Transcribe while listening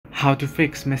How to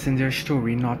fix Messenger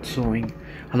story not showing.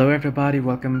 Hello everybody,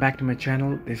 welcome back to my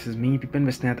channel. This is me Bipin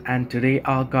Visnath, and today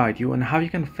I'll guide you on how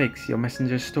you can fix your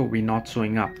Messenger story not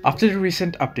showing up. After the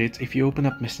recent updates, if you open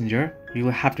up Messenger, you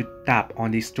will have to tap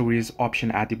on the stories option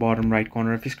at the bottom right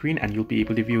corner of your screen and you'll be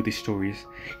able to view the stories.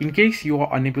 In case you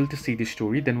are unable to see the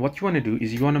story, then what you want to do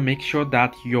is you want to make sure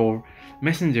that your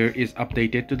Messenger is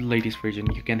updated to the latest version.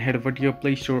 You can head over to your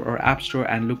Play Store or App Store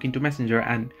and look into Messenger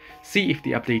and see if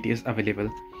the update is available.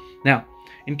 Now,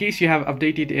 in case you have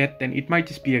updated it, then it might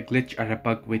just be a glitch or a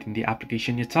bug within the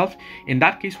application itself. In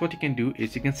that case, what you can do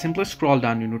is you can simply scroll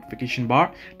down your notification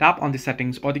bar, tap on the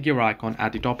settings or the gear icon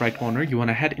at the top right corner. You want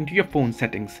to head into your phone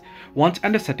settings. Once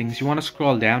under settings, you want to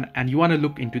scroll down and you want to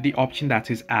look into the option that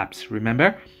says apps.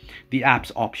 Remember, the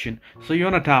apps option. So you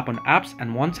want to tap on apps,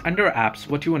 and once under apps,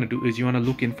 what you want to do is you want to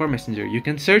look in for Messenger. You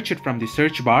can search it from the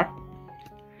search bar,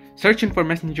 search in for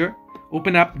Messenger.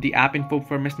 Open up the app info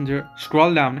for Messenger,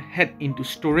 scroll down, head into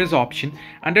storage option.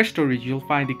 Under storage, you'll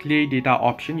find the clear data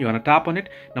option. You want to tap on it.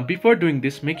 Now, before doing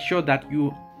this, make sure that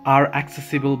you are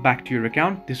accessible back to your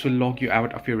account. This will log you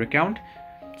out of your account.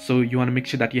 So you want to make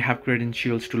sure that you have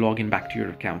credentials to log in back to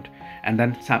your account. And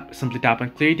then simply tap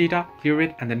on clear data, clear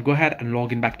it, and then go ahead and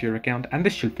log in back to your account. And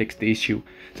this should fix the issue.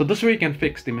 So this way you can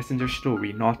fix the Messenger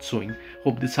story not showing.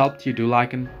 Hope this helped you. Do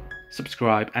like and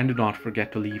subscribe, and do not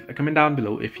forget to leave a comment down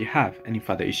below if you have any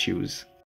further issues.